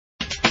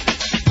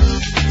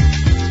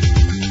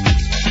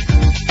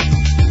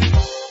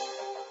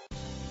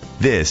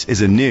This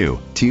is a new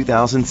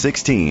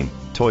 2016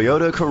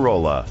 Toyota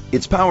Corolla.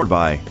 It's powered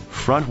by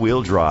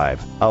front-wheel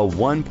drive, a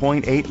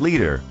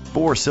 1.8-liter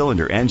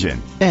four-cylinder engine,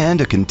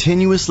 and a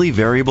continuously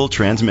variable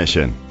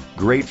transmission.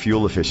 Great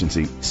fuel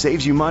efficiency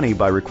saves you money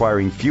by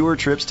requiring fewer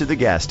trips to the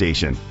gas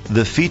station.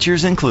 The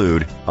features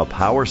include a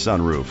power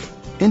sunroof,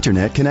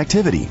 internet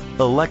connectivity,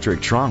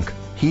 electric trunk,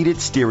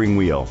 heated steering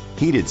wheel,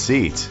 heated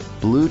seats,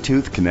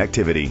 Bluetooth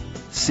connectivity,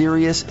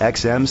 Sirius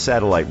XM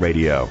satellite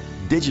radio,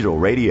 digital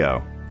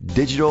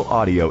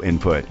audio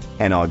input,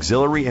 and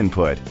auxiliary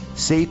input.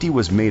 Safety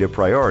was made a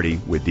priority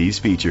with these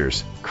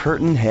features: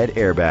 curtain head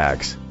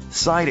airbags,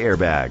 side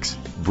airbags,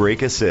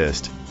 brake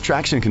assist,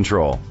 traction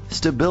control,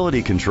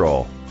 stability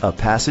control, a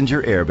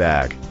passenger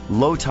airbag,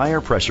 low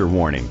tire pressure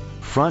warning,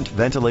 front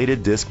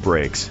ventilated disc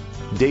brakes,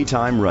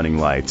 daytime running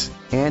lights,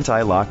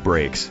 anti-lock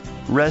brakes.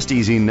 Rest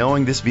easy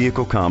knowing this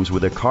vehicle comes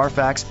with a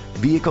Carfax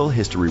Vehicle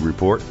History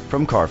Report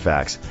from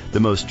Carfax, the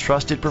most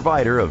trusted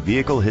provider of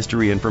vehicle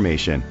history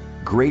information.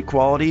 Great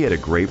quality at a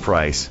great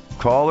price.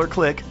 Call or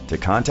click to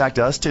contact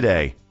us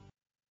today.